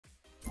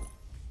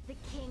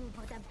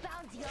put a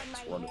bounty on my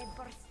head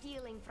for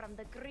stealing from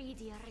the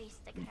greedy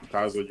aristocrats.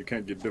 Kaiser, you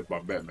can't get dipped by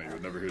Batman.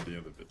 You'll never hear the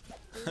end of it.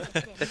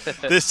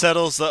 This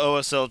settles the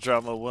OSL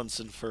drama once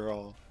and for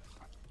all.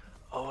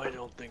 Oh, I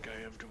don't think I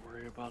have to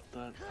worry about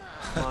that.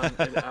 I'm on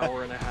an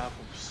hour and a half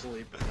of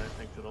sleep, and I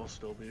think that I'll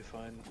still be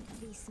fine.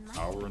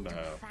 Hour and a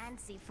half.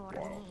 Fancy for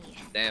Wow. me.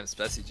 Damn,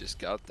 Spessy just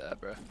got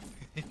that, bro.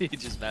 He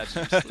just matched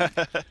your sleep.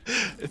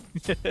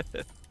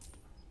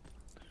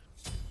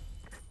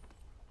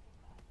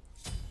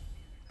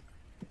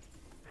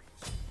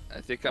 I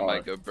think I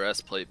might go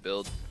breastplate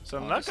build. So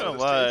I'm not gonna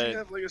Does lie. Daisy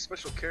have like a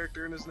special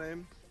character in his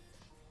name?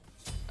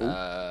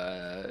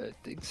 I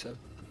think so.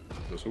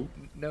 Does who?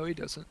 No, he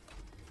doesn't.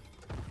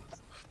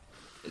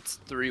 It's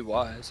 3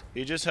 Ys.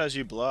 He just has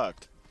you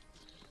blocked.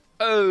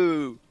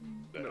 Oh!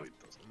 No, he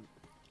doesn't.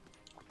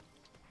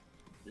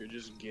 You're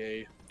just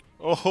gay.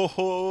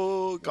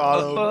 Oh,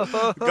 got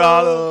him.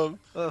 Got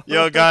him.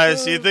 Yo,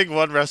 guys, do you think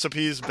one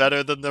recipe is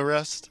better than the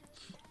rest?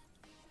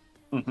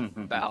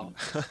 Bow.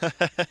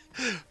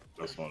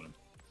 That's funny.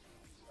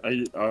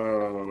 Hey,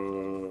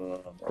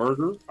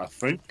 Burger, I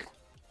think.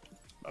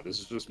 Now, this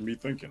is just me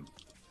thinking.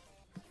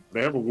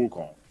 They have a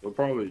Wukong. They'll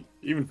probably,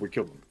 even if we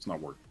kill them, it's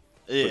not working.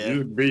 Yeah. But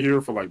you be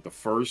here for like the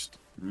first,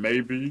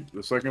 maybe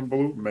the second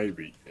blue,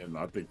 maybe, and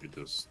I think they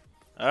just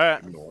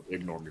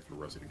ignore me for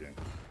the rest of the game.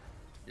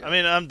 Yeah. I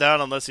mean, I'm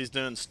down unless he's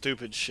doing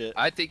stupid shit.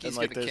 I think he's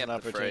like, gonna there's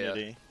camp an the Freya.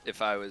 opportunity.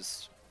 If I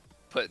was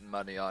putting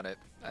money on it,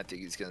 I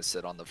think he's gonna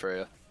sit on the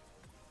Freya.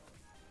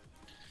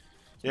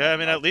 Yeah, I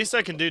mean, at least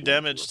I can do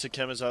damage to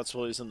Kemizatsu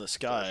while he's in the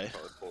sky.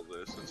 Pull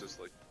this. It just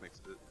like makes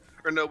it.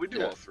 Or no, we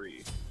do all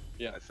three.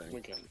 Yeah, I think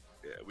we can.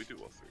 Yeah, we do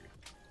all three.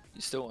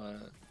 You still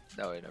wanna?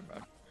 No, wait, never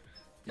mind.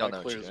 Y'all My know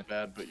what clear's you're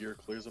bad, but your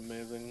clear's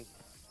amazing.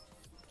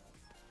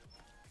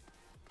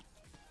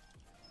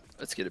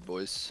 Let's get it,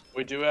 boys.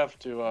 We do have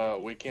to,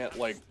 we can't,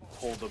 like,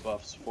 pull the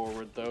buffs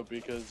forward, though,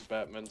 because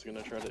Batman's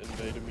gonna try to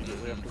invade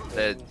immediately after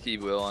That pulling. he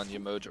will on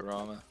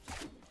Yamojirama.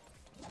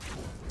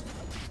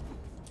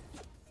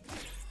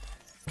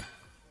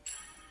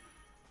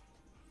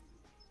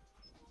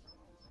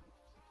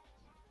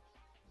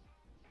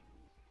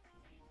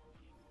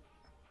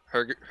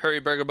 Hurry,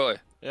 Burger Boy.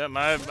 Yeah,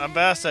 I'm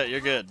Bassett. You're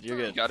good. You're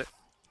good. Got it.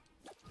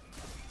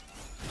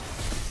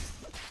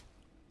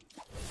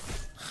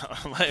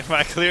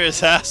 my clear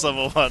is ass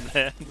level 1,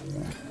 man.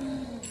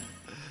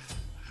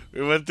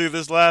 We went through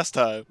this last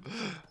time.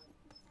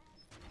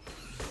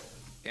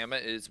 Gamma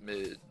is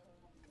mid.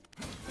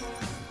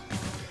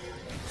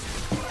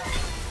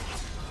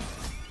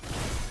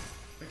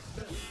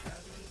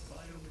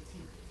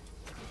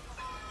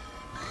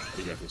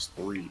 He got this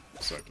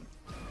 3-second.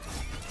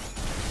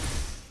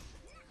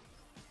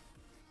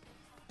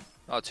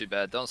 Not too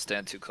bad. Don't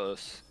stand too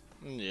close.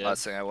 Yeah.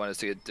 Last thing I want is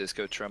to get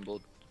Disco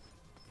trembled.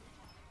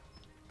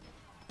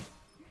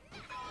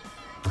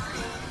 I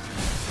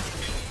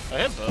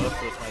hit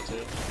both with my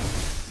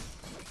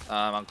 2.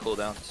 On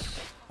cooldowns.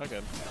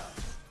 Okay.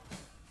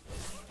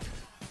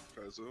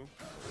 Kaizo.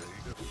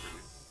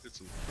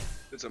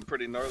 Did some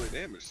pretty gnarly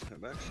damage to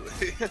him,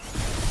 actually.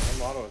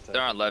 I'm auto attack.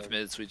 They're on left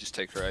mids. We just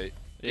take right.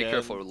 Be Yeah.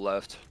 careful with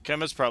left.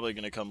 Kema's probably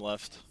gonna come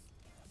left.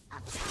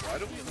 Why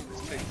do we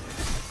always take?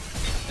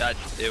 That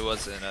it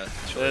wasn't a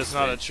choice. It's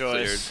not They a choice.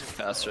 cleared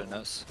faster than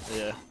us.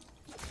 Yeah.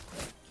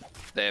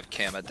 They have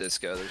Gamma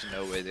Disco. There's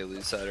no way they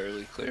lose that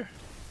early clear.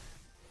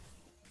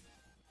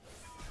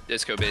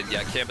 Disco bid.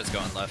 Yeah, Gamma's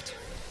going left.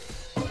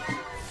 I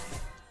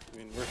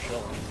mean, we're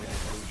chilling. We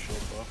have blue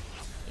shield buff.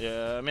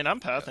 Yeah, I mean, I'm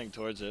pathing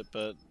towards it,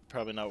 but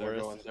probably not They're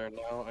worth. going there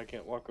now. I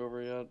can't walk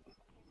over yet.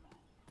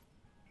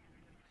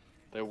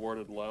 They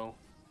warded low.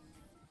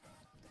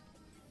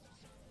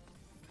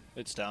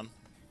 It's down.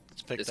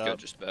 It's picked Disco up.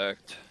 just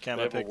backed. They Kema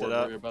have a picked ward it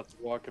where up. you're about to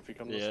walk if you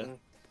come Yeah. this way.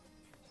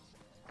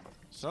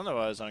 So no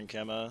eyes on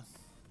Kema.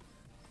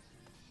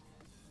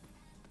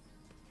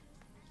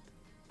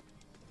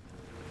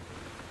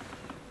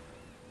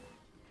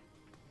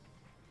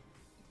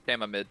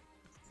 Gamma mid.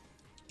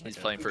 He's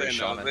Okay. playing for They his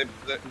know, shaman.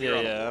 you're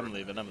on the Yeah, board. I'm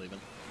leaving. I'm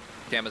leaving.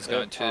 Gamma's They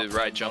going have to top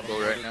right and jungle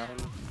bottom right now.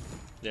 position.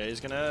 Yeah, he's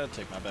gonna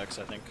take my backs,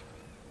 I think.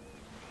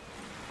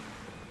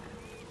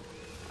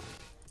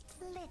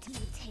 Let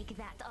me take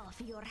that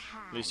off your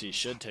hands. At least he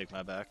should take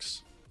my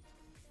backs.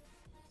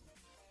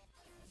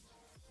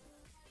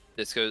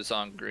 Disco's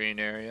on green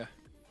area.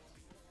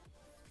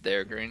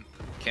 They're green.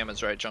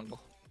 Gamma's right jungle.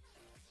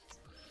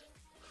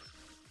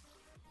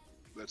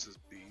 That's his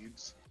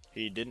beads.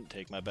 He didn't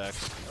take my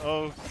backs.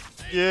 Oh,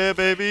 yeah,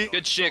 baby.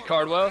 Good shit,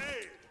 Cardwell.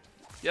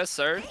 Yes,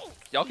 sir.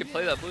 Y'all can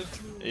play that blue.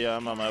 Yeah,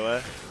 I'm on my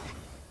way.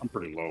 I'm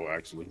pretty low,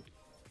 actually.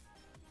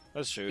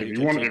 That's true. If he you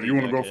could want, keep if me you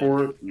want to back go in.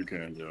 for it, you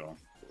can.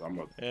 Yeah. I'm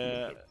a.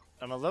 Yeah,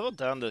 I'm a level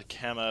down to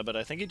Kema, but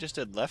I think he just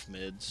did left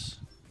mids.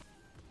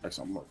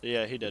 Actually, I'm up.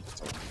 Yeah, he did.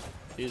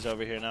 He's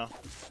over here now.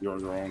 You're on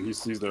your own.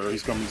 He's there.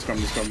 He's coming. He's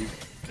coming. He's coming.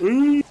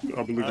 Ooh,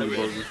 I believe I in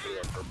will. Burger.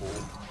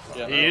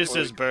 Yeah, He used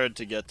his bird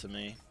to get to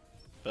me.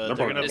 But they're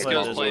probably gonna It's play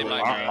gonna this play over my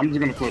now. I'm just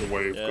gonna play the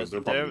wave Yeah, because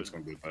they're probably they're- just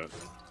gonna do that.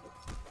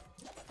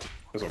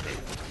 It's okay.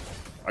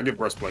 I get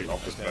breastplate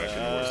off this back anyway,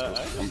 I so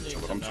just I'm need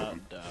chilling. to I'm not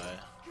chilling. die.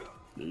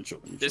 Yeah, you chill,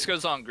 you chill.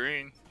 Disco's on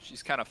green.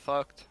 She's kind of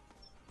fucked.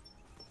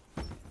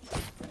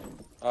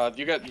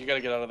 You gotta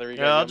get out of there. You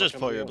Yeah, I'll just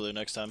pull your blue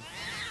next time.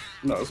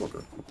 No, it's okay.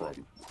 No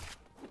problem.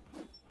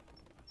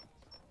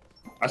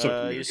 I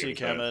should you see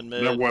Kama in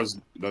mid.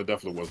 That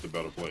definitely was the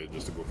better play,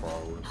 just to go for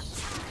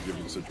hours,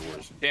 given the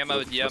situation.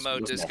 Camo,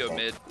 Yemo, Disco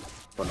mid.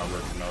 For not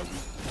recognizing.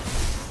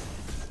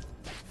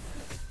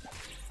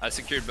 I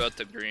secured both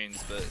the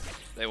greens, but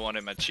they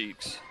wanted my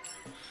cheeks.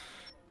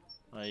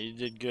 You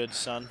did good,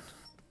 son.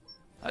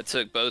 I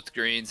took both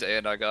greens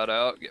and I got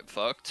out. Get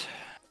fucked.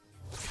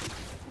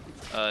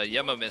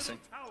 Yemo missing.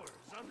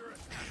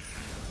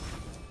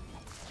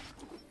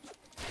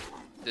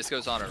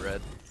 Disco's on a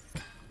red.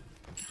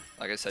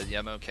 Like I said,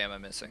 Yemo, Camo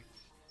missing.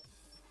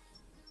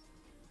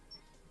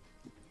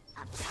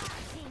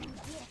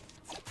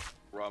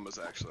 Rama's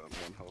actually on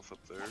 1 health up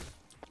there.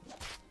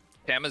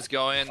 Camo's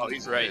going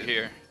he's right dead.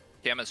 here.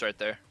 Camo's right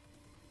there.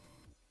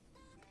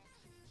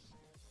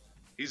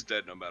 He's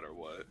dead no matter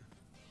what.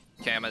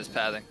 Camo's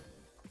pathing.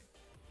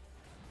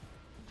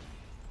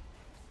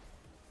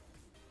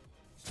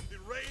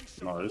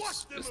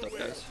 Nice. Good stuff,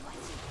 guys.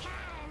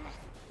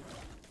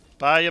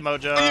 Bye,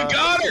 Mojo. Oh, you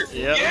got her!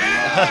 Yep.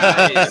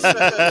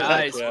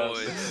 Nice,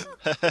 boys.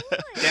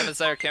 Camo's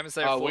there, Camo's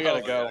there. We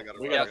gotta go.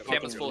 Yeah,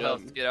 Camo's full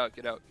health. Get out,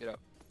 get out, get out.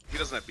 He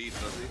doesn't have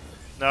beats, does he?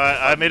 No,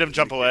 I made him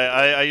jump away.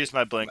 I used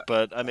my blink,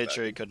 but I made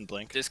sure he couldn't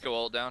blink. Disco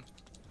ult down.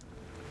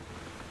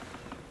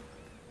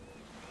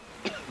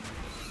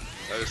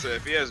 I would say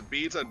if he has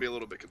beats, I'd be a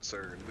little bit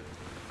concerned.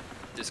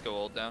 Disco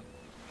ult down.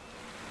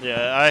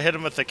 Yeah, I hit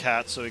him with the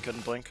cat so he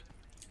couldn't blink.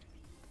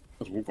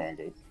 That's Wukong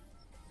go.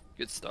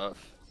 Good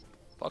stuff.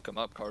 Fuck him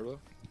up, Carlo.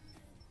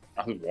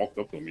 I just walked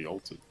up to him, he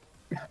ulted.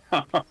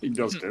 He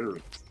does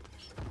carry.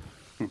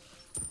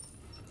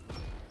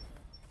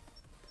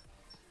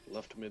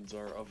 Left mids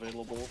are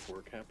available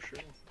for capture.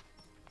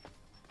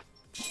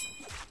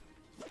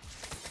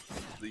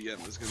 The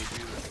end is gonna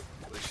be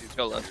the like she's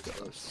Go left, go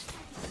left.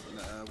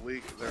 Nah,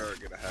 they're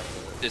gonna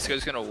have that.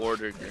 Disco's gonna ward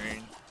her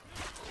green.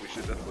 We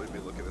should definitely be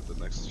looking at the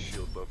next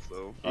shield buff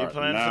though. You Alright,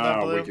 playing for now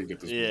that blue? we can get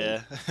this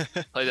Yeah.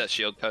 Play that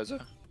shield, Kaizo.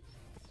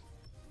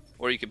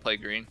 Or you can play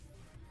green.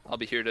 I'll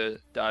be here to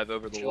dive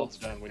over the wall. Shield's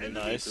down. We need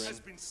Nice. to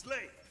be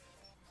green.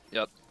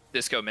 Yep.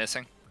 Disco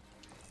missing.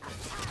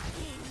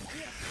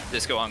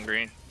 Disco on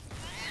green.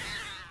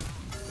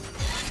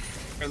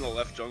 In the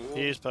left jungle.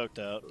 He's poked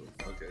out.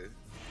 Okay.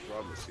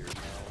 Rob is here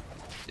now.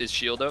 Is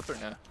shield up or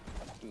no?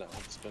 No,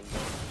 it's been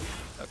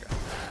done. Okay.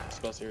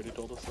 Spessy already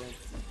told us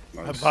that.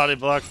 I Nice. body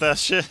blocked that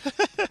shit.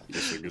 Good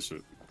shit, good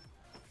shit.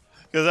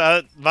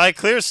 Because my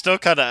clear's still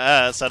kind of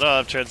ass. I don't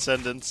have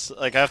Transcendence.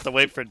 Like, I have to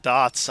wait for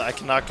dots. I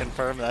cannot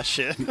confirm that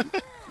shit. It's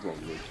all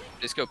good.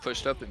 Disco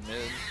pushed up in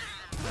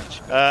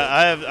mid.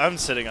 I'm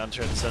sitting on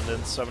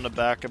Transcendence, so I'm going to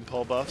back and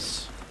pull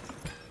buffs.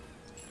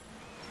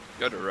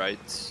 Go to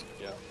rights.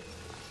 Yeah.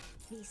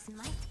 This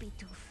might be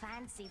too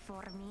fancy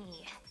for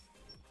me.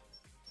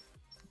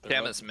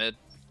 Camus mid.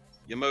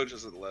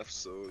 Yamoja's at the left,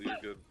 so you're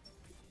good.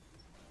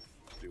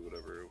 Do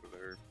whatever over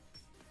there.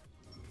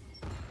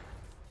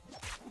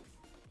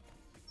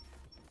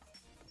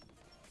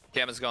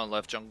 Camus going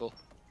left jungle.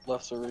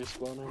 Lefts are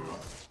respawning.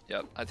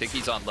 Yep. I think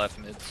he's on left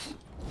mids.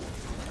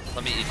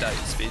 Let me eat that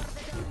speed.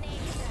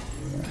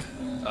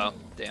 Oh,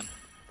 damn.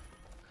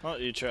 Well,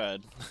 you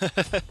tried.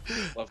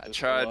 Left I is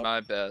tried left. my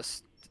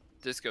best.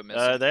 Disco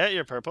missing. Are they at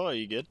your purple? Are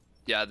you good?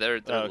 Yeah, they're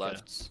okay.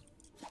 lefts.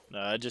 No,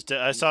 I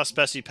saw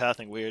Spessy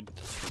pathing weird.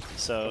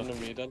 So Come to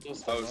me,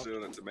 Dentist. I was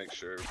doing it to make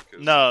sure.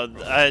 Because no,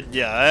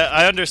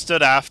 I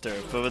understood after,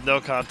 but with no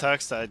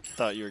context, I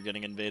thought you were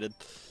getting invaded.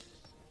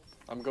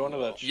 I'm going to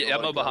that shield.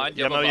 Yemo behind.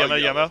 Yemo, Yemo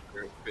behind. Yemo.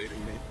 They're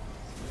baiting me.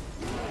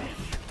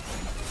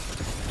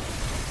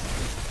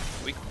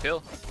 We can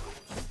kill.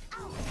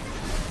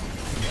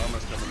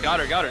 Rama's coming Got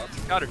her, in. got her,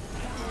 got her.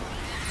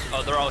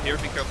 Oh, they're all here.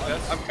 Be careful,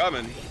 guys. I'm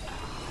coming.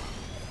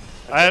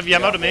 I have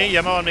Yemo to me,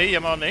 Yemo on me,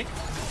 Yemo on me.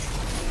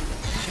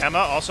 Gamma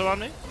also on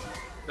me.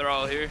 They're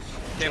all here.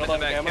 Cam in Shield the on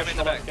back. Gamma, Cam in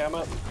the shield on back.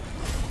 Gamma.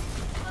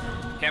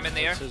 Cam in the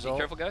air. That's his Be ult.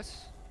 careful,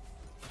 guys.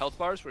 Health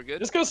bars, we're good.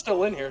 Disco's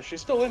still in here.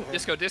 She's still in here.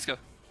 Disco, disco.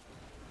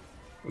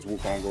 That's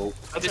Wukong go.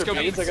 That's Disco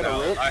her beads. I beats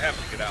gotta rip. I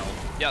have to get out.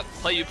 Yeah,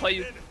 play you, play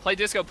you. Play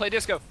disco, play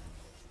disco.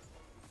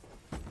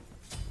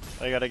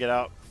 I gotta get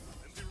out.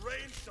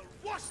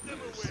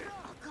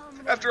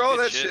 After all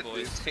Good that shit, shit,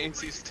 boys.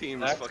 Tainsy's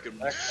team is Back, fucking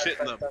back, shit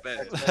in the back,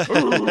 bed.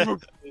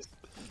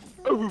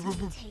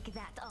 Take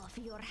that off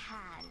your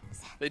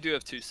hands. They do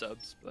have 2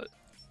 subs, but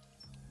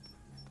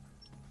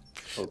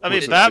I mean,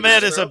 Push it.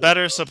 Batman is a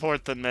better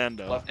support than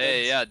Mando. Left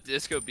hey, mids. yeah,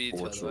 disco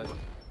beats by For the way. sure.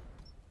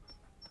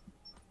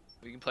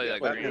 We can play that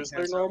Wait, green. who's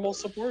their normal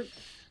support?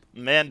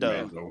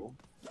 Mando. Mando.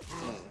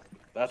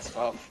 That's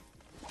tough.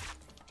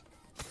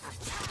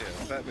 Yeah,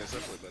 Batman's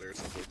definitely better at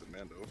support than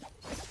Mando.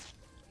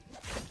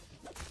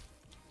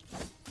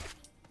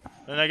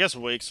 And I guess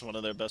Wake's one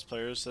of their best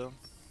players, so.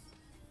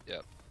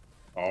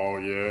 Oh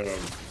yeah.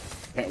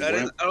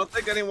 I don't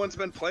think anyone's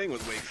been playing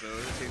with Wake though.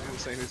 He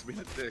was saying he's being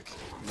a dick.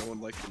 No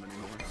one liked him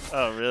anymore.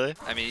 Oh, really?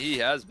 I mean, he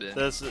has been.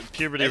 That's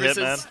puberty Ever hit,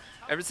 man.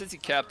 since he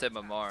capped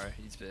MMR,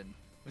 he's been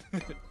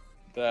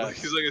Like,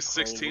 he's like a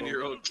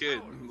 16-year-old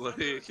kid. Like,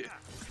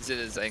 He's in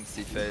his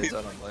angsty phase.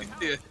 I don't blame him.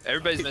 yeah.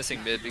 Everybody's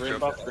missing mid. Be Green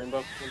careful. buff, green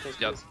buff.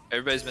 Yep.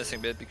 Everybody's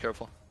missing mid. Be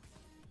careful.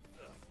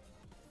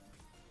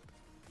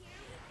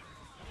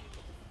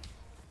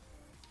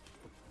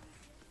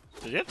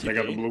 Did you have They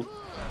got the TP? blue.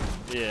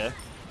 Yeah.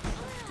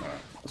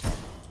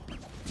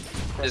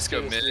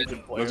 Disco mid. Does it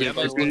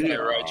Yema's TP? looking at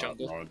right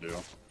jungle. No idea.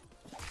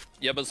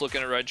 Yema's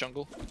looking at right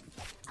jungle.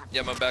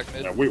 Yema back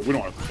mid. Yeah, we don't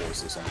have to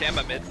force this on.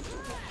 Kama mid.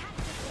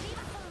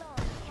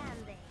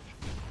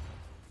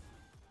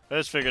 I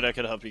just figured I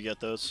could help you get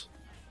those.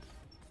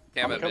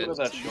 Kama I'm coming mid.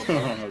 to that shield.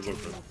 It's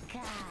okay.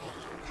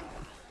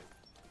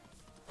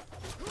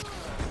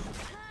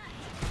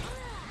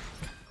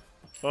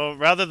 Well,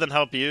 rather than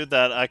help you,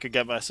 that I could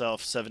get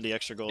myself 70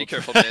 extra gold. Be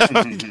careful,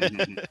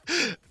 mid.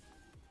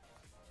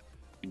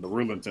 The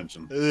real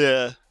intention.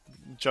 Yeah.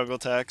 Jungle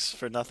tax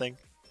for nothing.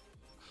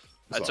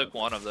 I took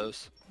one of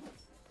those.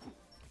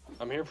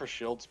 I'm here for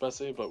shield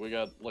speci, but we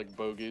got like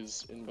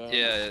bogeys inbound.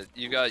 Yeah,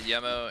 you got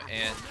Yemo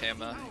and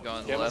Kama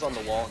going Gamma's left. on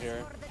the wall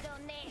here.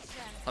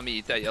 Let me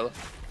eat that yellow.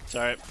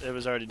 Sorry, it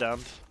was already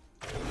downed.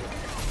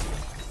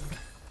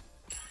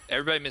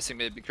 Everybody missing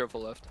mid. Be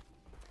careful left.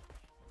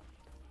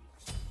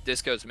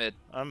 Disco's mid.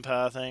 I'm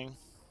pathing.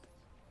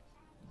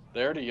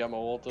 They already Yama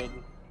ulted.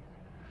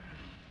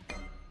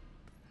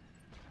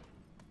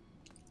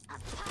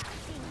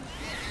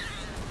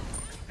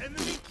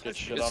 Get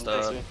shit Good on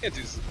stuff. Messi.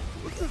 Antis,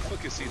 what the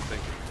fuck is he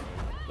thinking?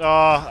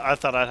 Oh, I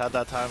thought I'd had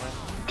that timing.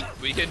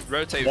 We can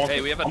rotate. I'm walking-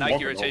 Hey, we have a I'm Nike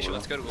walking rotation. over.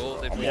 Let's go to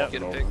gold if I'm we walking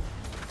get a over. pick.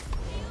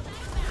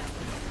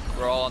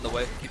 We're all on the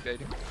way. Keep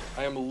baiting.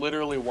 I am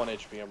literally 1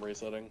 HP. I'm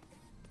resetting.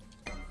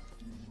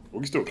 We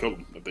can still kill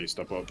them if they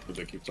step up, if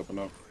they keep stepping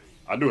up.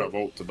 I do have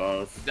ult to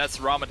dive. That's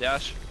Rama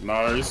dash.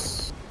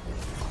 Nice.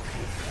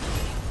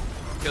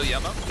 Kill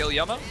Yemo. Kill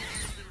Yemo.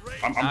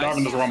 I'm Nice.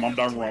 diving this Rama. I'm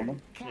diving Rama.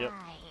 Yep.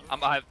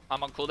 I'm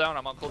on cooldown.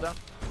 I'm on cooldown.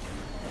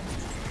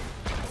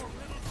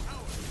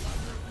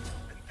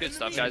 Good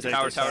stuff, guys. Take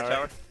Tower, this tower, tower.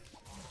 tower.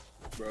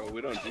 Bro,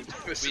 we don't do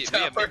this. We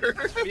have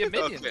minions. We have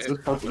minions.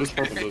 Okay. This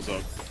purple is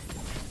up.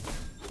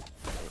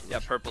 Yeah,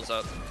 purple's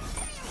up.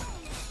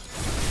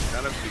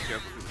 Gotta be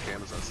careful because the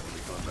camera's not supposed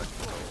to be going back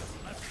to the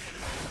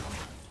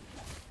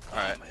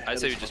Alright, I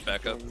say we just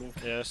back up.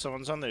 Yeah,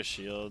 someone's on their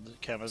shield.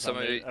 Kama's on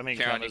Somebody, their, I mean,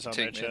 Karen, you Kama's can on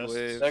their take mid chest.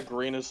 wave. That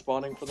green is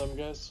spawning for them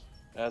guys,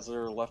 as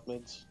their left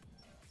mids.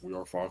 We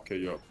are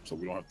 5k up, so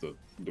we don't have to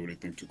do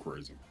anything too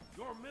crazy.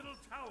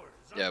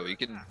 Yeah, we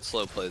can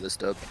slow play this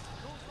dub.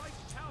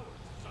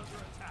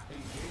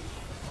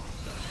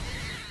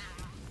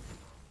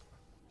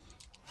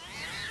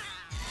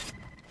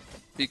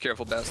 Be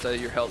careful, Basta.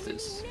 Your health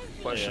is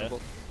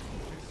questionable.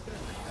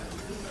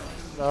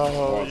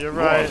 Oh, you're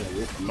right.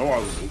 No, I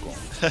was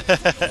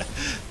Wukong.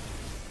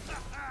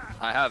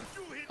 I have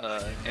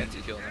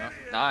anti-heal now.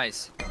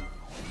 Nice.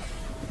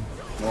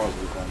 No, I was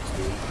Wukong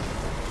still.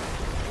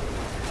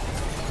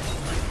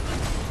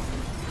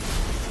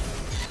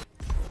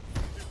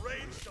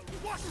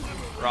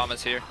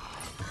 Rama's here.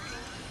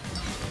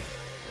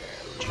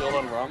 Chill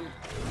and rum.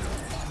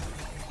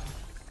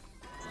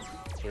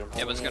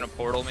 Yema's gonna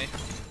portal me.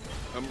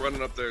 I'm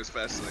running up there as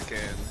fast as I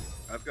can.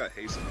 I've got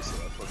haste on me, so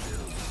I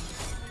fucking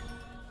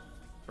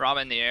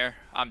Rama in the air.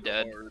 I'm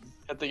dead. hard.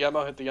 Hit the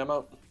Yamo, hit the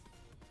Yamo.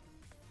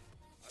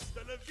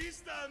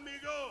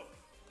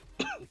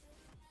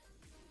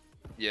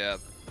 Yeah.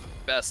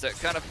 Basta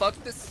kind of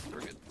fucked this.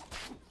 We're good.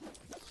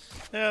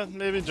 Yeah,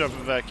 maybe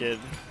jumping back in.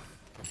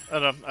 I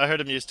don't know. I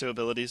heard him use 2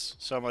 abilities,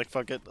 so I'm like,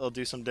 fuck it. I'll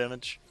do some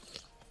damage.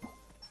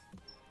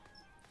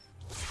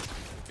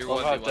 You're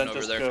Love how 1v1 over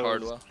Dentist there, goes.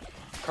 Cardwell.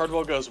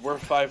 Cardwell goes, we're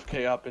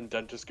 5k up, and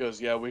Dentist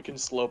goes, yeah, we can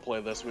slow play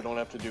this, we don't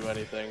have to do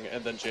anything.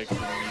 And then Jacob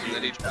And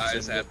then he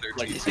dies after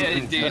like, Yeah,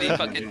 dude, he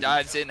fucking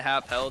dives in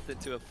half health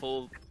into a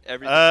full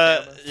everything.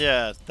 damage.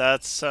 Yeah,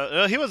 that's.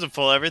 He wasn't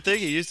full everything.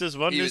 He used his He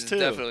oneness was too.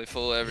 definitely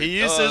full everything. He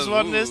used his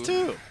oneness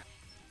too.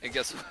 And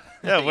guess what?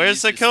 Yeah, He where's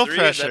used the his kill 3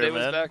 pressure, and then it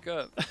was man? back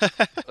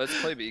up.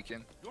 Let's play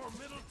Beacon.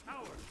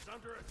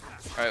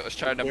 Alright, let's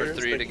try number Where's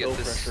 3 the to get kill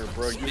this pressure,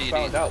 bro? speedy. You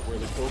found out where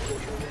the kill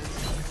pressure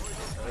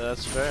is.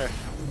 That's fair.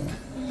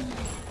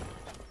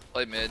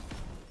 Play mid.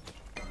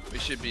 We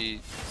should be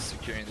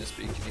securing this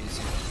Beacon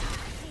easy.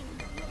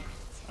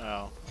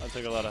 Oh, I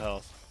took a lot of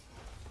health.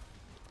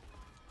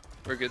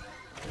 We're good.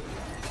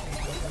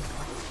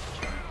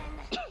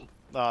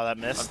 Oh, that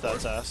missed.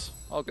 That's ass.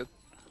 All good.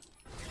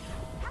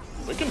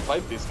 We can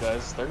fight these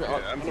guys. They're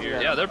I'm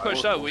here. Yeah, they're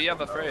pushed out. We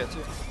have a Freya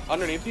too.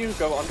 Underneath you,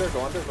 go under,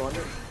 go under, go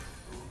under.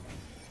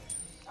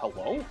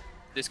 Hello?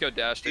 Disco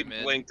dashed He in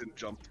mid. blinked and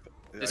jumped.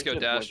 Yeah, Disco Did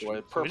dash. blink away.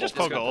 We Purple, just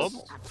pull Disco gold.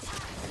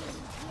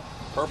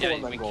 Purple Yeah,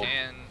 and then we gold.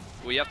 can.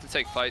 We have to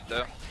take fight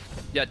though.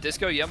 Yeah,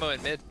 Disco, Yemo,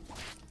 and mid.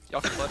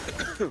 Y'all can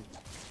play.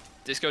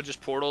 Disco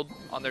just portaled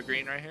on their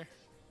green right here.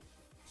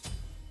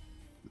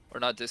 Or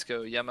not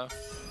Disco, Yemo.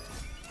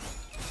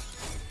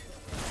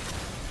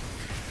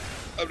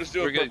 I'm just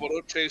We're doing good. purple.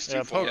 Don't chase too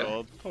Yeah, far. pull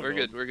gold. Pull We're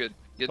gold. good, we're good.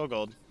 Get Pull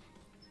gold.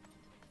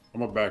 I'm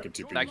gonna back at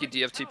TP. Nike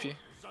DFTP.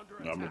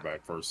 Yeah, I'm gonna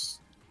back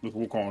first. This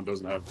Wukong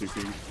doesn't have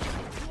TP.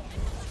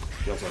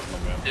 He also has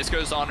no man.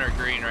 Disco's on our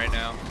green right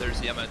now. There's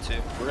Yemo too.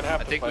 We're gonna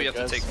have I to think fight, we have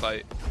guys. to take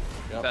fight.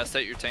 Yep. Fast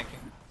that you're tanking.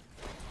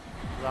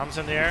 Rom's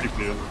in the air.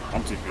 TP.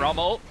 I'm TP. Rom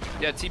ult.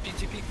 Yeah, TP,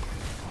 TP.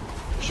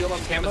 Shield on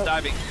Kama's Kama.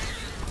 diving.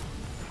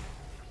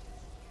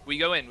 We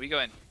go in, we go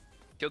in.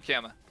 Kill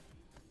Kama.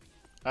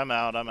 I'm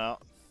out. I'm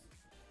out.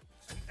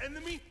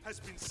 Enemy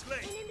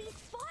spotted.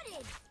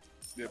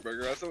 Yeah,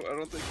 Burger. I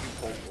don't think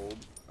we pulled gold.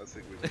 I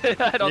think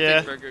we. I don't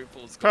Yeah. think Burger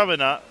pulls gold. Probably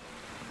not.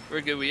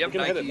 We're good. We have We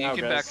can hit Nike. it now,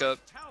 You can guys. back up.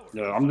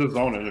 Yeah, I'm just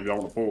zoning if y'all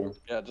want to pull.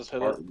 Yeah, just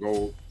hit All it. right,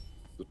 gold.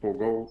 Just pull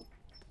gold.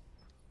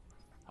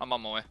 I'm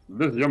on my way.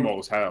 This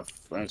Yemo's half,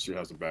 and she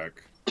has a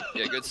back.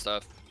 Yeah, good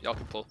stuff. Y'all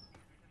can pull.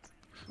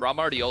 Rom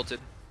already ulted,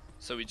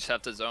 so we just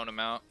have to zone him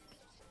out.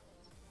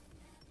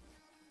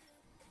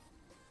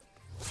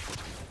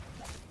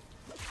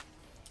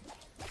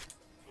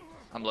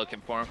 I'm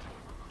looking for him.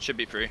 Should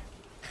be free.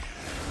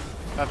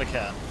 Have a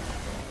cat.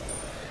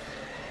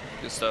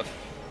 Good stuff.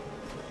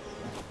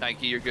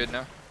 Nike, you're good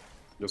now.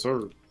 Yes,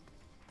 sir.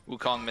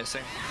 Wukong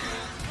missing.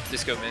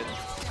 Disco mid.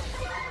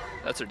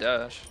 That's her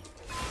dash.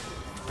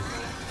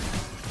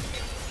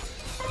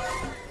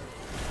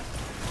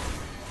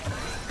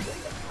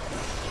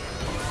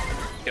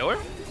 Kill her?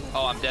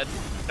 Oh, I'm dead.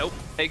 Nope.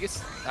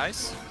 Vegas.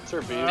 Nice. It's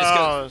her bead.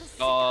 Oh,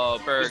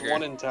 Oh, There's Burger.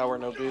 one in tower,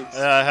 no beads.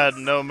 yeah, I had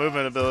no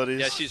movement abilities.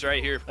 Yeah, she's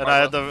right here. And I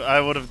had I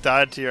would have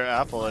died to your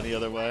apple any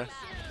other way.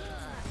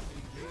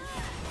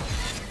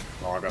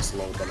 Oh, I got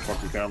slowed by the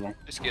fucking camera.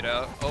 Just get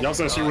out. Oh Y'all my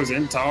said she God. was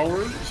in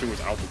tower. She was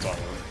out the tower.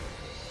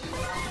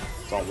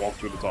 So I walked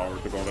through the tower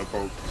to go on that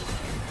poke.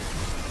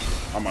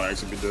 I might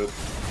actually be dead.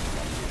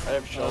 I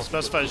have I'll shells.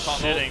 specify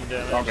shitting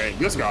damage. Okay,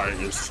 this guy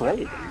is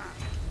trolling.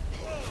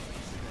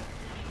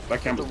 That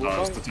camera The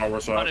dodged Wukong? the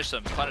tower shot. Punish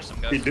them,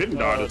 guys. He didn't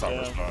die Oh, the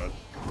tower damn. shot.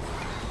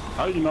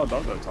 How do you not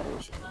dodge that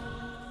tower shot?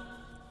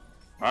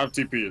 I have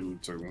TP in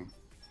too.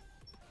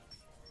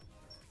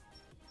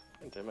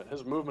 Damn it,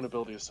 his movement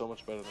ability is so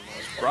much better than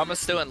mine. Rama's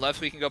still in left.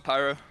 We can go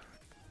Pyro.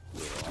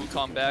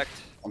 Wukong backed.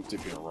 I'm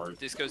TP in right.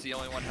 Disco's the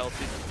only one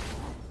healthy.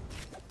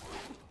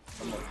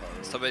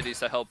 Somebody needs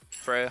to help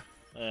Freya.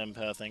 I am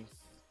pathing.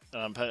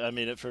 I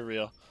mean it for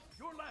real.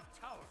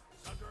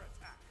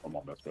 Come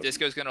on, that's better.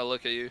 Disco's gonna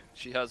look at you.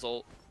 She has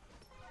ult.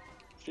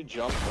 She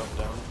jumped up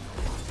down.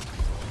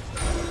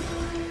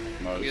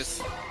 I Nice.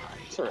 guess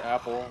It's her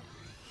apple.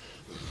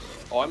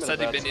 Oh, I'm in a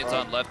sending bad minions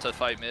spot. on left to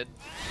fight mid.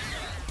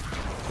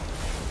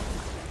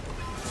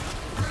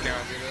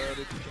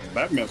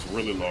 Batman's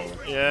really low.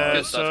 Yeah,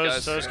 Good stuff,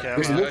 guys. so's This Cam.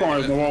 Wukong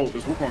is no ult.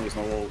 This Wukong is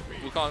no ult.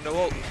 Wukong, no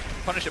ult.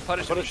 Punish it,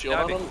 punish Put a it. shield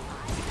on Diving. him.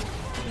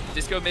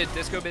 Disco mid,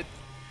 disco mid.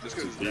 This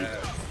goes deep. bad.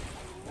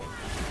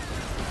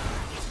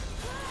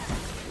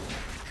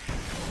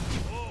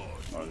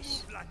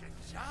 Nice.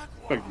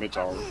 Like mid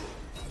tower.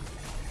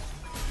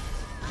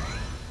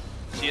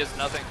 She has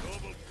nothing.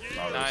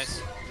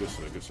 Nice. Good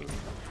shit, good shit.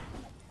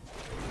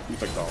 You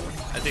take tower.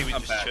 I think we I'm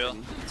just back. chill.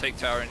 Take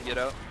tower and get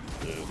out.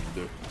 Yeah, you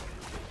did.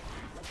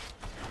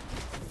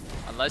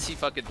 Unless he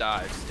fucking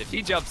dives. If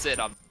he jumps in,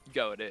 I'm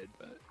going in,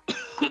 but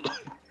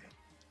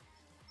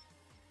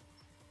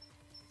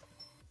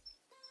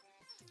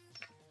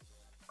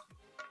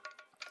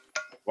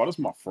Why does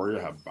my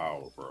Freya have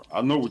bow, bro?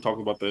 I know we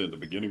talked about that at the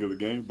beginning of the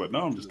game, but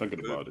now I'm just thinking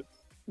about it.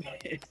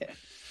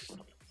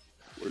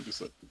 What'd you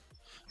say?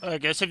 I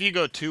guess if you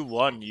go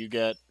 2-1, you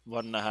get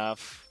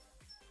 1.5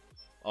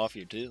 off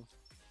your 2.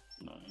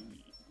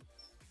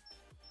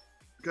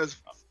 Because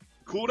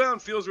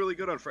cooldown feels really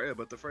good on Freya,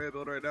 but the Freya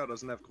build right now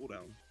doesn't have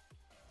cooldown.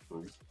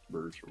 True.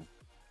 Very true.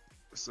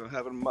 So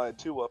having my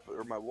 2 up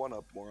or my 1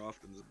 up more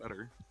often is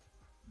better.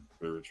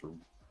 Very true.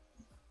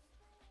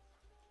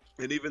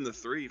 And even the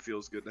 3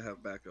 feels good to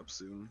have backup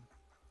soon.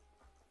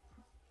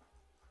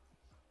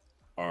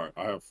 All right,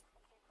 I have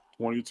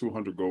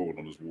 2,200 gold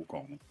on this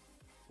Wukong.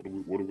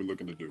 What are we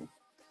looking to do?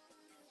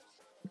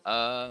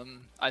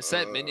 I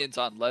sent minions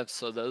on left,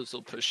 so those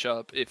will push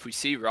up. If we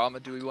see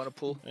Rama, do we want to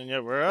pull? And yeah,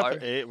 we're up Fire.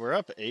 8. We're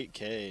up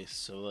 8k.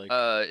 So like,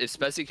 If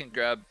Spezzy can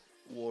grab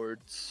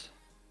wards,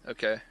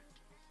 okay.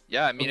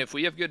 Yeah, I mean, if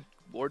we have good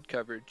ward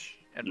coverage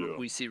and Yeah.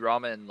 we see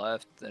Rama in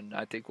left, then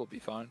I think we'll be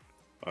fine.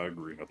 I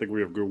agree. I think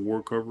we have good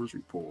war coverage. We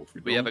pull.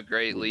 If We have a don't,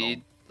 great we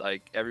lead.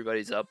 Like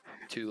everybody's up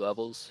 2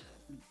 levels.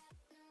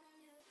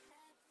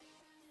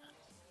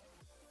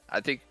 I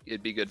think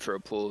it'd be good for a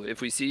pull.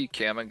 If we see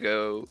Kama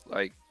go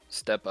like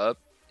step up,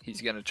 he's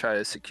gonna try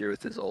to secure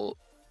with his ult.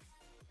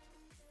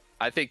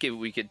 I think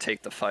we could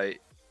take the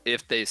fight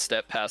if they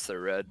step past their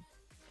red.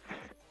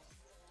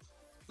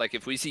 Like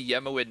if we see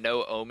Yema with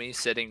no Omi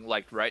sitting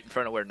like right in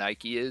front of where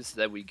Nike is,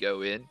 then we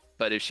go in.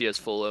 But if she has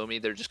full Omi,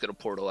 they're just gonna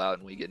portal out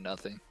and we get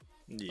nothing.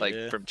 yeah.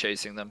 Like from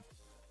chasing them.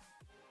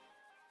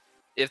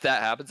 If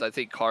that happens, I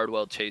think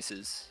Cardwell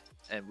chases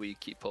and we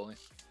keep pulling.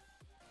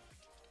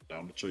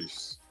 down the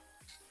chase.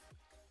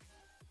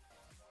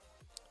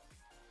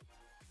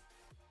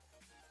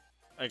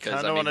 I 'cause, kind I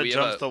of mean, want to we have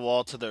jump a- the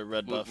wall to their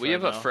red buff. We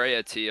have right a now.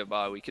 Freya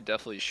Tia we could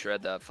definitely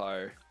shred that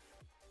fire.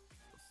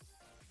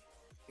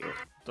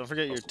 Don't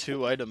forget your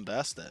 2-item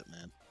Bastet,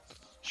 man.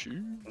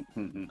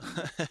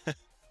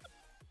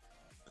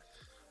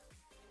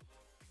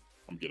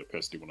 I'm getting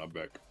pesty when I'm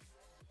back.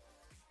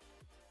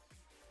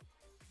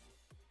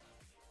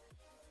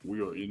 We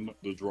are in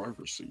the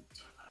driver's seat.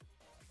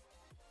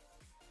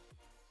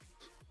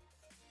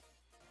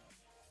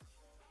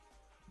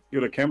 Yeah,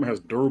 the camera has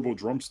durable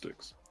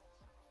drumsticks.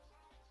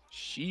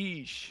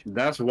 Sheesh.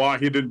 That's why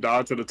he didn't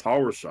die to the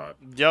tower shot.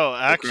 Yo,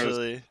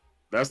 actually.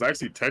 That's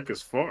actually tech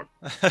as fuck.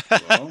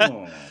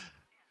 Oh,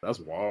 that's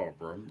wild,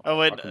 bro. Oh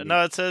wait,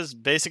 no, it says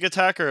basic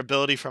attack or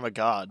ability from a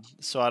god.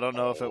 So I don't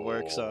know if it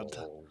works on.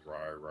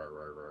 Right.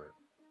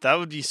 That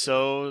would be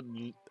so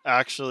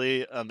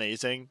actually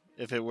amazing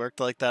if it worked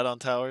like that on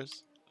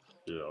towers.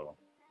 Yeah.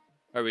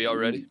 Are we all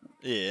ready?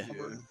 Yeah.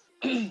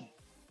 Yeah.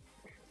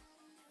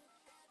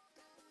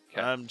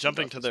 I'm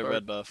jumping to their start.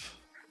 red buff.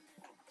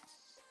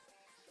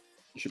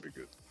 You should be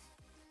good.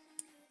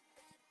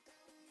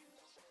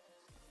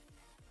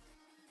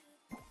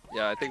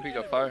 Yeah, I think we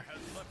go fire.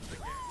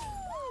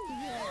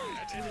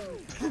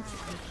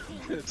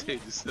 Tay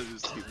just said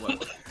his team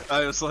left.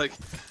 I was like,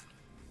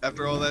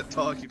 after all that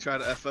talk, you try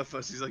to FF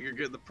us. He's like, you're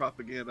getting the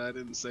propaganda. I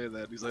didn't say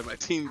that. He's like, my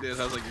team did.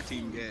 I was like, your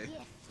team gay.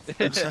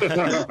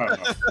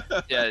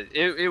 Yeah,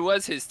 it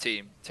was his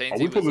team. Tane's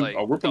team was like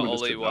the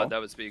only one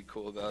that was being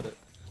cool about it.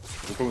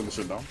 We're pulling this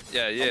shit down?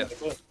 Yeah.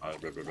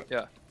 Alright, bet.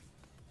 Yeah.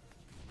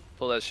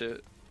 Pull that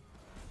shit.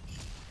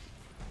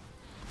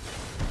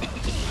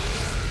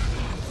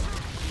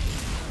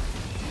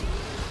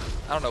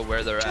 I don't know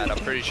where they're at. I'm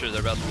pretty sure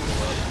they're about to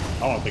pull up.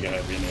 I don't think I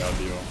have any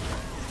idea.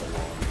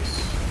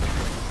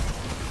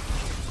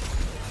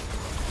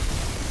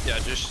 Yeah,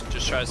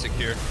 just try to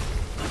secure.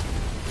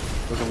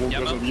 There's a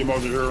Yama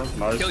here.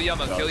 Nice. Kill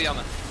Yama, kill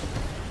Yama.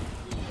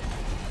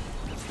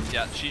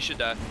 Yeah, she should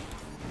die.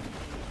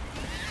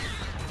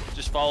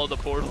 Just follow the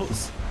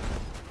portals.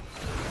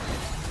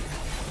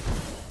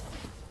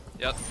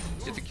 Yep,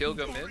 get the kill,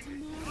 go mid.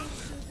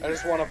 I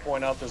just want to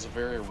point out there's a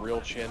very real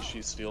chance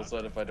she steals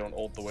that if I don't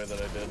ult the way that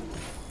I did.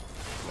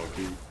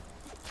 Okay.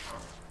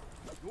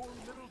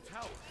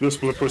 This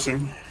split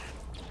pushing.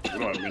 We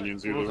don't have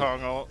minions either.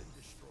 Wukong ult.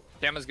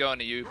 Kama's going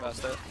to you,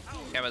 past that.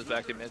 Kama's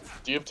back in mid.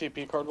 Do you have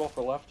TP Cardwell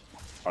for left?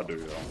 I do,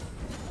 yeah.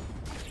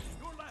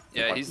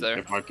 Yeah, he's there.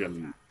 If I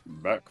can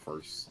back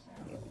first.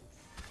 Yeah.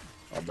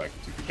 I'll back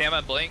to you.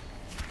 Kama blink.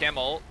 Kama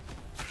ult.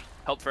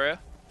 Help Freya.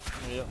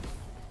 Yep.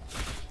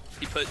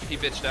 He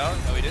bitched out.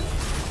 No, he didn't.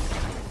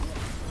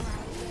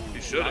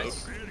 You should have.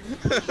 Nice.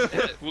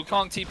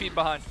 Wukong TP'd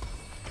behind.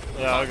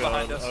 Yeah, I'll go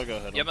behind ahead. us. I'll go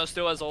ahead. Yamo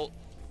still has ult.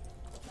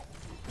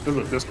 There's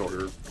a disco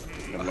here.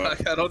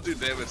 I don't do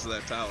damage to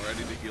that tower. I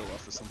need to heal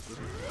off of something.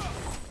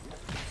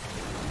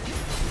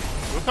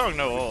 Wukong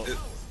no ult.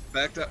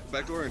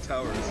 Backdoor and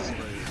tower is a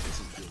spray.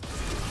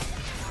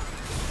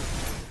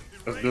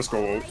 That's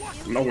disco ult.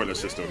 No way that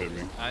shit still hit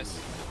me. Nice.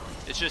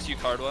 It's just you,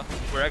 Cardwa.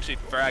 We're actually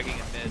fragging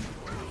in mid.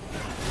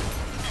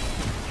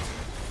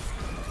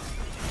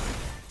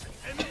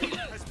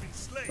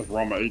 That's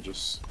Rama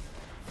Aegis.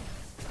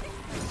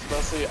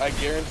 Especially, I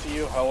guarantee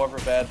you, however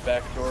bad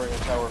backdooring a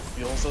tower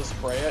feels as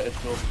Freya, it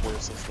feels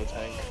worse as the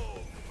tank.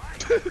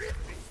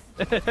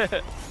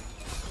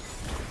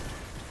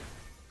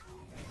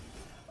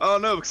 Oh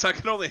no, because I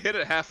can only hit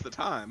it half the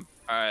time.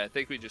 Alright, I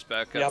think we just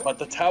back up. Yeah, but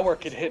the tower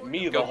could hit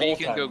me the Go whole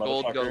beacon, time, go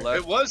gold, go motherfucker. left.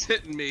 It was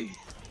hitting me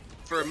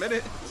for a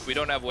minute. We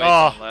don't have waves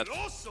on left.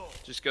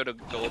 Just go to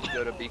gold,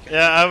 go to beacon.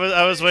 Yeah,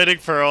 I was waiting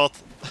for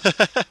ult.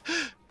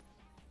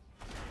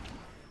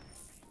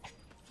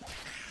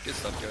 Good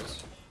stuff,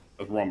 guys.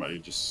 That's Rama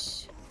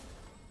Aegis.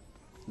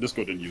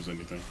 Disco didn't use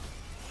anything.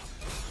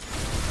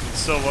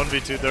 Still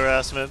 1v2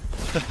 harassment.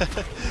 That's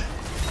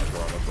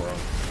right.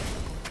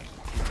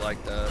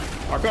 Like that.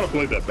 I kind of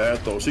played that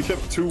bad though. She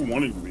kept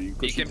 2-1ing me.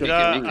 Beacon,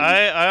 Yeah,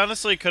 I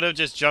honestly could have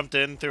just jumped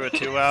in through a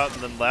 2-out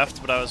and then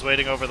left, but I was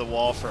waiting over the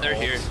wall for They're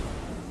ult. here.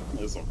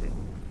 It's okay.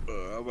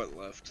 I went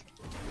left.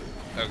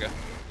 Okay.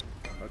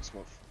 I just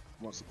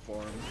want some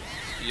farm.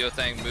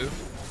 Yothang move.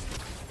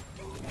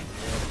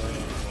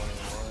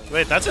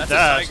 Wait, that's a That's a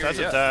dash. tiger, That's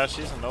yeah. a dash.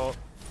 He's an ult.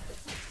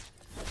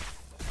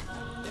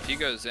 If he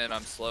goes in,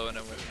 I'm slowing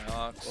him with my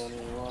ox.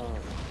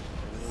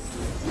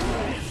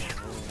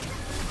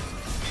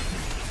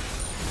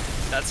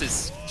 That's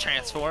his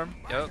transform.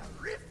 Yep.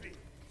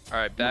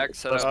 Alright, back,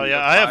 set up. Oh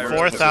yeah, I have fire.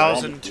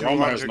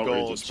 4,200 no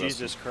gold. Aegis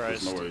Jesus special.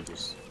 There's Christ. no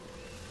Aegis.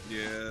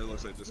 Yeah, it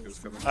looks like Disco's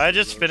coming. I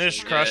just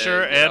finished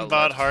Crusher yeah, and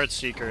bought left.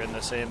 Heartseeker in the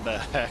same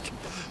bag.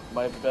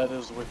 My bed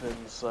is within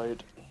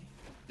sight.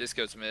 This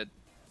goes mid.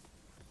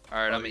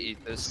 Alright, I'm gonna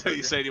eat this. So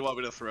you saying you want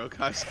me to throw,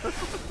 guys?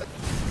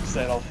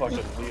 Saying I'll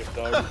fucking leave,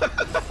 dog.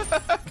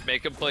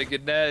 Make him play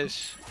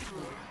Ganesh.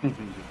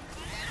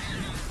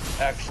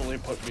 Actually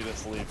put me to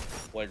sleep.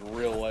 Like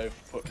real life,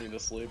 put me to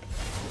sleep.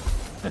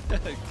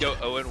 Go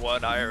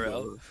 0-1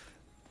 IRL.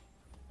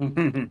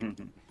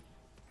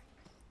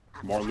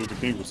 Martin Luther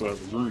King was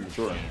having a dream,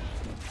 sure.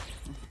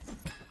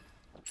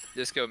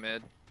 Disco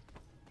mid.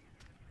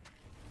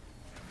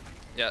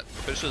 Yeah,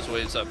 push those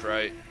waves up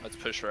right. Let's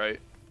push right.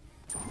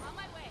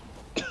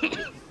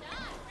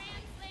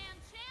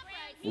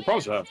 We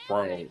probably should have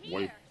Pryo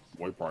way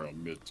prior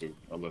on mid too,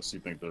 unless you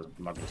think they're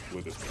not gonna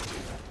split it.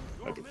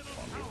 That'd be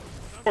fun.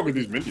 Fuck are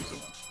these minions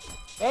doing?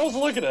 I was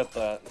looking at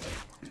that.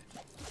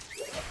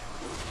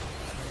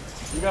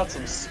 You got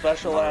some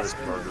special ass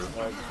Burger. minions,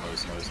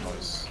 Doug.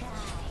 Nice.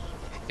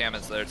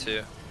 Gammon's there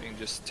too. We can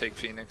just take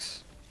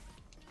Phoenix.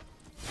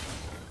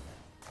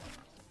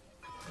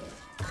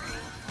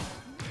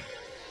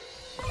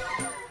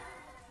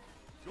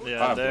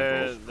 Yeah,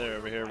 they're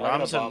over here.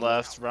 Ramson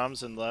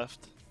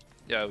left.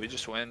 Yeah, we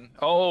just win.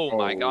 Oh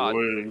my god.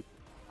 Wait.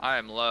 I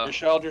am low. Your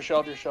shield.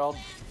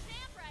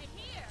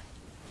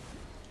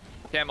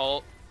 Cam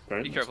ult.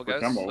 Okay, Be careful,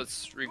 let's guys. put camo.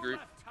 Let's regroup.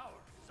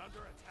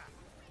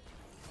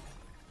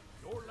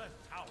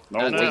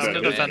 No, That's wait, I'm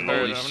gonna defend Holy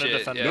bird. I'm gonna shit.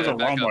 defend Yeah, There's a bird.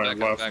 back up, Rom back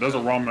man up, left. back There's a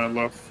up. Rom man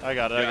left. I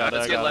got it.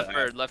 Let's get left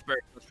bird. Left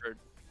bird.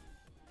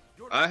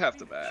 I have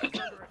to back.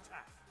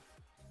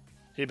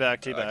 He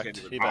backed. I can't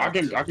even- He I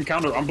backed. can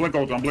counter. I'm blink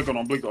ult.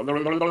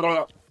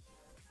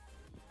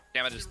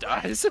 Gammon just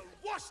dies.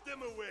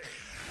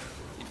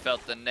 He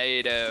felt the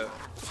NATO.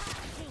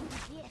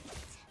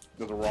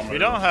 There's a Rom man. We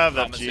don't have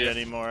Thomas FG here.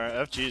 anymore.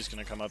 FG is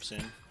gonna come up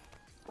soon.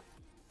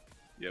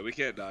 Yeah, we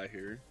can't die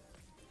here.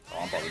 Oh,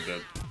 I'm probably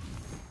dead.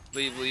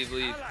 Leave.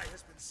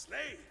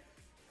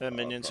 The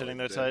minions hitting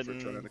their Dead for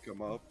trying Titan. to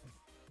come up.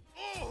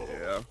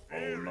 Yeah,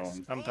 Oh no.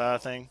 I'm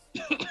pathing.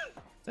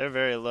 They're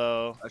very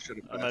low. I should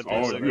have I might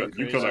passed. be Oh, so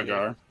you kill that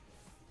guy.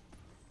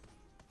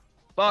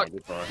 Fuck.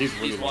 He's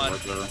really He's low one.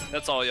 right there.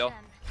 That's all, y'all.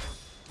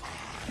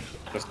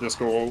 That's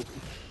disco ult.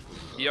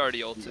 He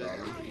already ulted.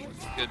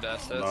 Good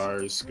bastards.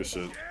 Nice. Good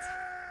shit.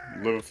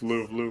 Live.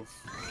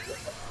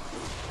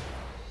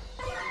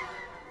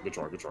 Good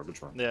try.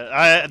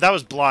 Yeah, that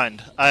was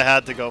blind. I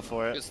had to go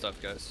for Good it.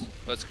 stuff, guys.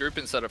 Let's group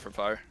and set up for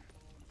fire.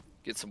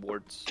 Get some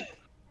wards.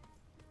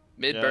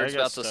 Mid Yeah, bird's I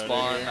got about to started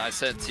spawn. here. I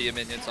sent Tia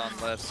minions on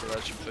left, so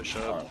that should push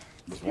up. Alright.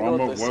 This You know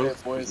Rom what they say,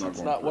 left. boys? He's It's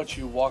going not for what it.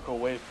 you walk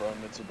away from,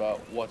 it's about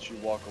what you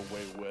walk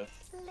away with.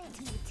 Let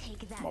me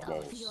take that My off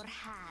balls. your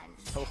hand.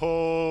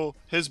 Oh,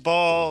 his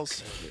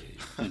balls.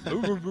 I'm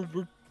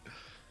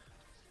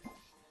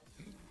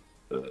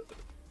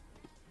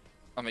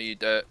gonna eat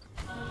that.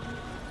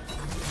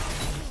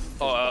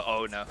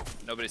 Oh no.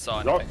 Nobody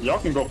saw anything. Y'all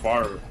can go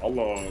fire.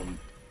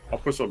 I'll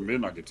push up mid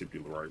and I can TP to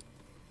the right.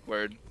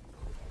 Word.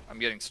 I'm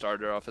getting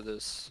starter off of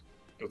this.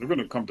 If they're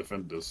gonna come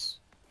defend this.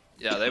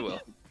 Yeah, they will.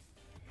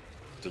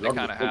 So They y'all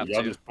kinda just pull it. have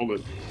Y'all to. just pull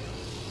it.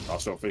 I'll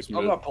still face mid.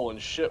 I'm not pulling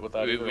shit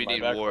without We either of my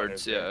need back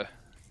wards, runners,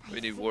 yeah. We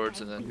need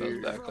wards and then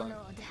both back line.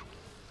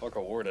 Fuck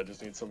a ward, I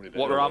just need somebody to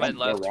What hit. Ramen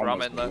left? Rom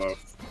Ramen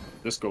left.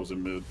 This goes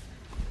in mid.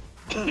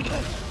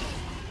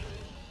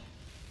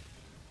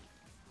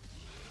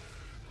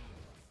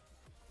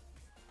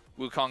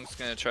 Wukong's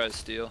gonna try to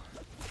steal.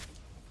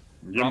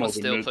 Yemo's Rama's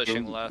in still mid,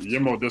 pushing too. left.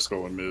 Yemo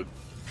disco in mid.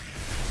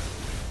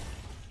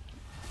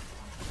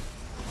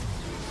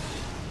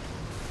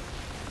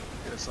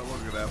 Yeah,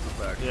 someone's gonna have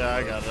to back. Yeah,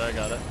 I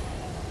got it.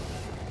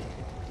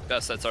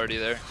 Best that's already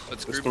there.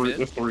 Let's It's group mid.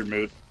 It's three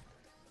mid.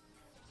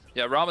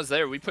 Yeah, Rama's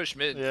there. We push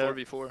mid Yeah.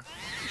 4v4.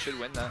 We should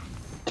win that.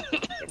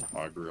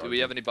 I agree. Do we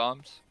have any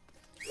bombs?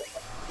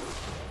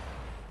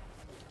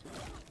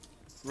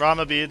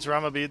 Rama beads.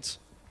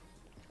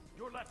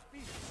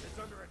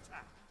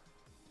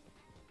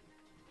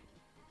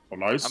 Oh,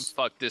 nice. I'm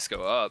fucked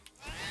disco up.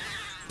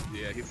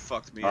 Yeah, he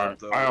fucked me Alright, up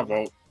though. I have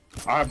ult.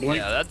 I have blink.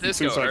 Yeah, that in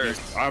disco 2 seconds.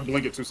 hurts. I have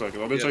blink at 2 seconds.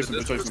 Oh, they're Yeah, chasing.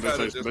 the They're disco's kinda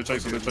chasing.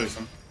 just They're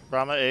chasing.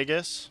 Rama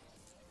Aegis.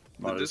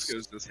 The Nice.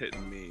 disco's just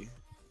hitting me.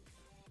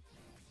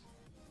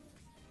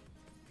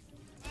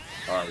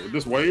 Alright, with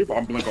this wave,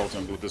 I'm blink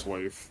ulting with this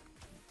wave.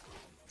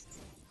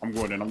 I'm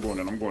going in. I'm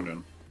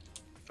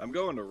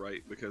going to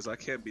right because I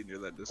can't be near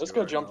that disco. Let's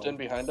go right jumped now. in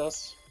behind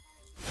us.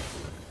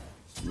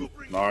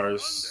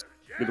 Nice.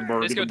 Get the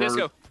bird. Disco, Get the bird.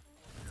 disco.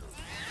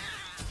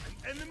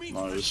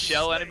 Nice.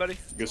 Shell anybody?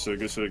 Good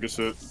shit.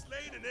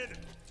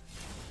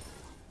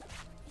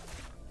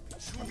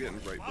 I'm getting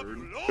right bird.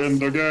 In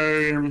the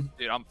game.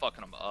 Dude, I'm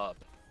fucking him up.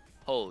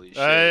 Holy shit.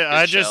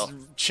 I Good just shell.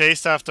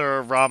 chased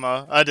after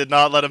Rama. I did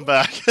not let him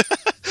back.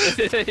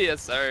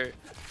 Yes, sir.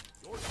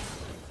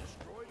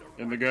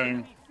 In the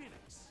game.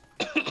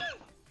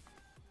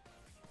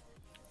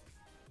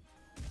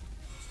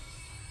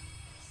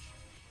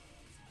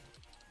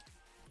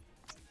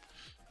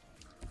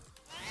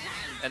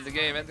 End the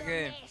game.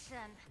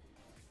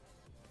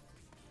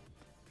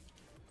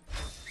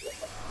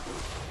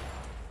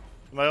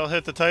 Might all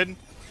hit the Titan.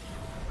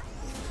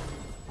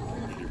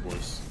 Your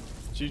boys.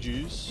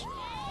 GG's.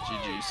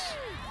 GG's.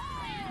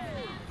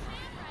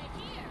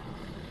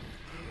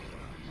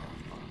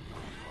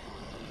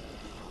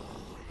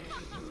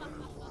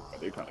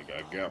 They kind of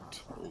got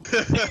gapped.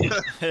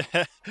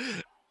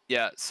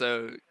 Yeah,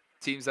 so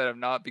teams that have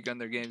not begun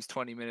their games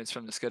 20 minutes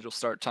from the scheduled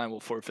start time will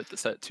forfeit the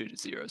set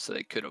 2-0, so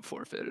they could have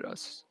forfeited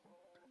us.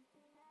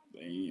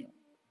 Damn.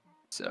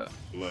 So,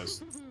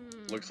 Blessed.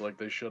 Looks like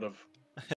they should have.